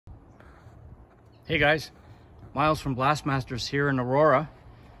Hey guys, Miles from Blastmasters here in Aurora,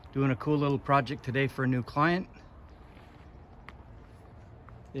 doing a cool little project today for a new client.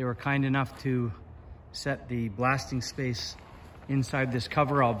 They were kind enough to set the blasting space inside this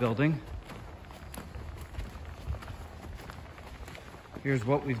coverall building. Here's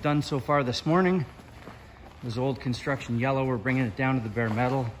what we've done so far this morning. It was old construction yellow. We're bringing it down to the bare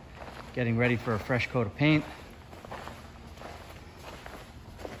metal, getting ready for a fresh coat of paint.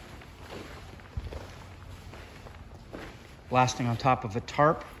 Blasting on top of a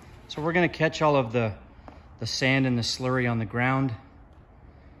tarp. So we're gonna catch all of the sand and the slurry on the ground,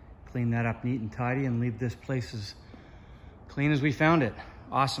 clean that up neat and tidy, and leave this place as clean as we found it.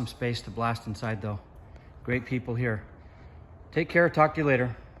 Awesome space to blast inside though. Great people here. Take care, talk to you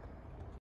later.